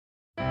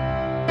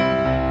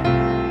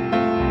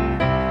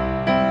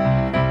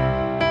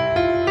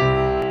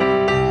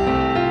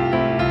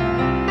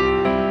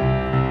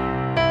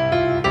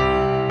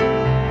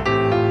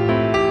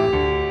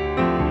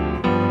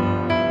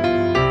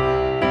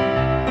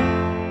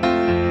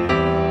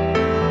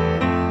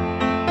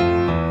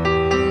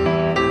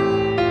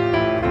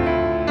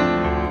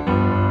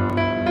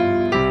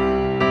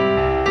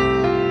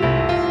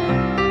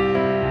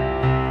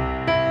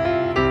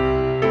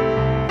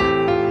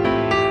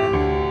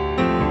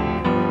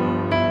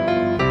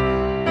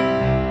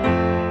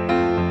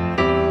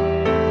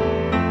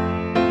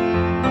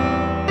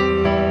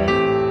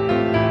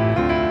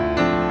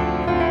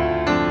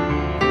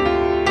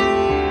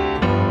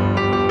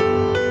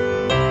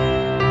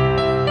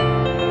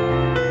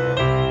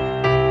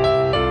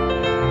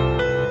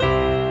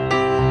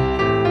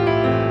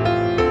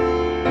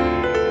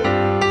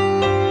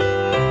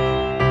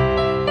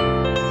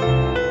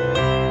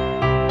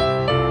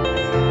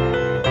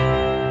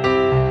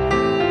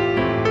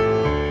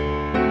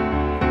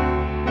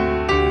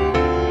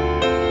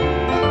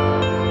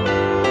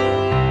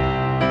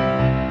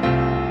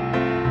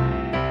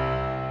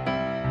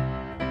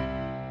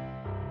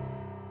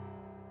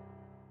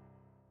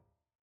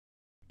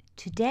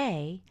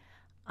Today,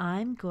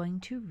 I'm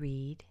going to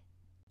read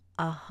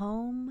A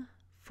Home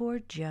for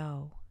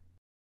Joe.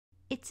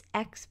 It's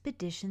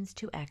Expeditions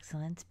to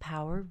Excellence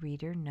Power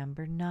Reader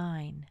number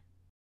 9.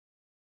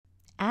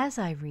 As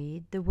I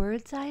read, the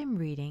words I am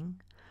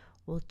reading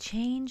will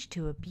change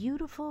to a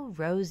beautiful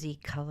rosy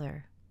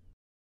color.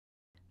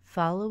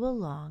 Follow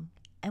along,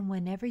 and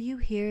whenever you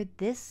hear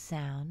this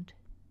sound,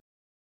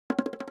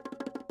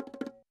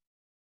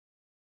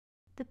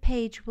 the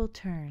page will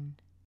turn.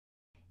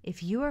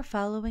 If you are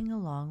following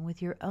along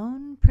with your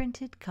own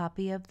printed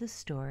copy of the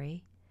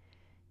story,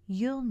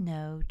 you'll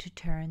know to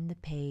turn the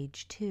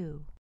page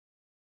too.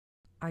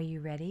 Are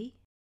you ready?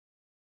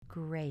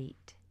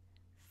 Great.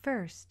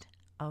 First,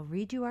 I'll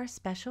read you our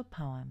special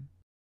poem,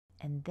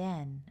 and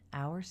then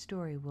our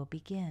story will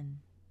begin.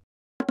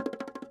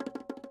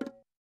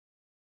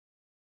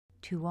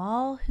 To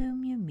all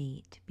whom you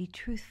meet, be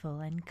truthful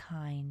and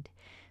kind.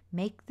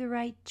 Make the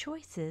right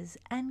choices,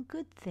 and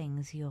good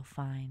things you'll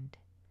find.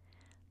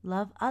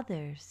 Love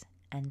others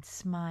and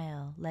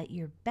smile. Let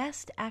your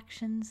best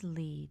actions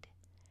lead.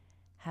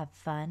 Have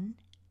fun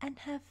and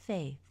have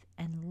faith,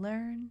 and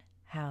learn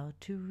how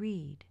to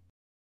read.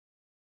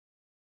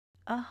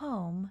 A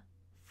Home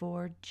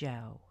for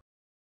Joe.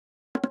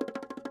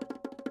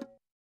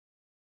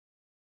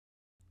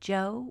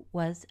 Joe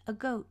was a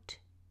goat.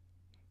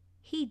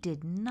 He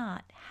did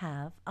not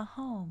have a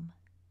home.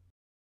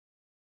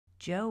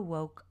 Joe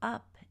woke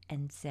up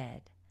and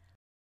said,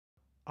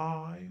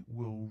 I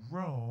will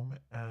roam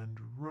and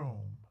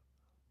roam.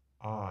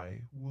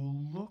 I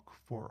will look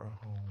for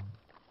a home.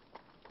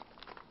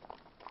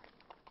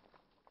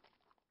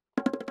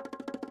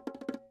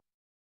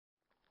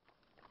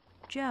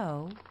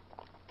 Joe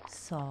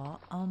saw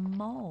a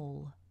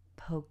mole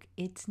poke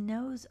its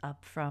nose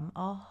up from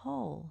a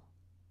hole.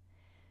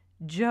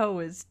 Joe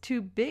is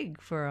too big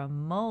for a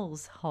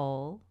mole's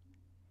hole,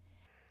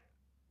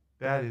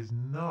 That is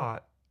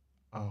not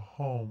a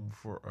home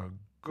for a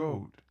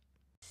goat.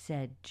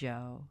 said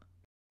Joe.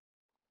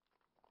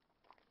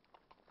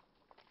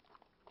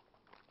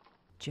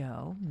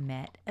 Joe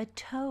met a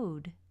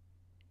toad.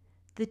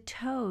 The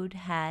toad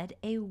had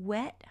a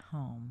wet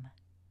home.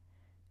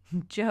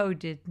 Joe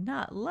did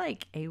not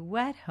like a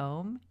wet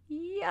home.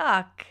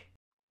 Yuck!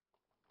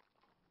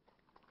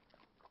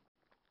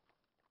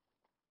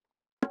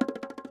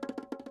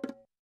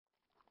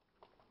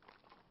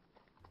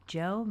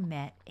 Joe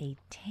met a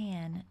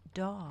tan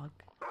dog.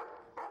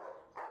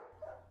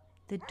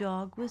 The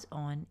dog was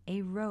on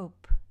a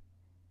rope.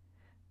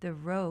 The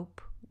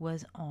rope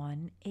was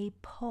on a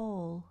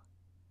pole.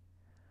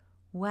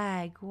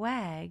 Wag,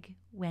 wag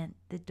went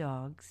the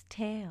dog's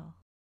tail.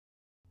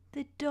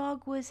 The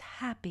dog was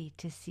happy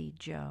to see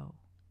Joe.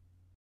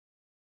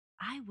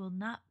 I will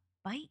not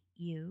bite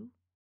you,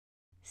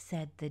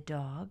 said the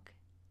dog.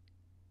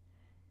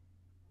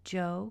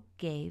 Joe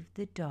gave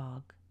the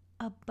dog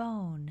a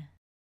bone.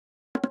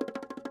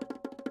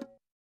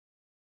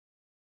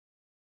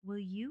 Will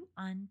you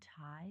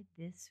untie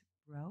this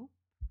rope?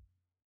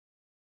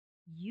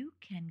 You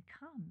can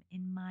come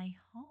in my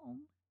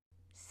home,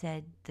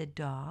 said the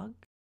dog.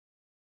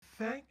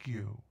 Thank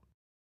you.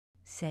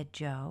 Said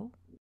Joe.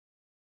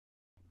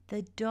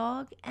 The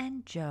dog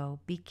and Joe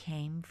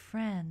became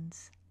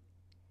friends.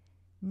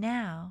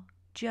 Now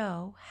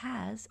Joe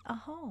has a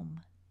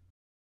home.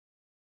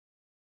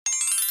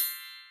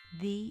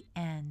 The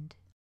end.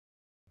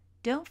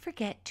 Don't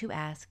forget to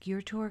ask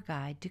your tour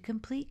guide to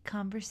complete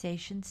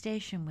Conversation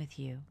Station with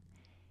you.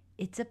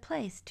 It's a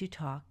place to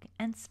talk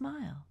and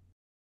smile.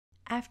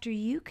 After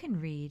you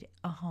can read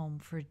A Home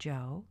for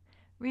Joe,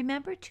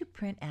 remember to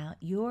print out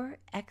your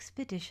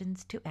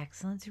Expeditions to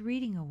Excellence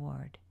Reading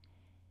Award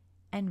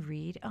and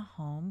read A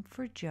Home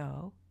for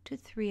Joe to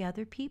 3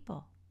 other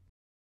people.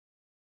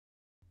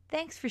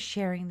 Thanks for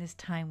sharing this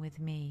time with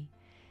me.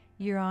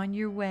 You're on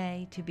your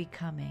way to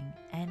becoming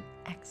an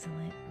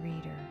excellent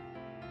reader.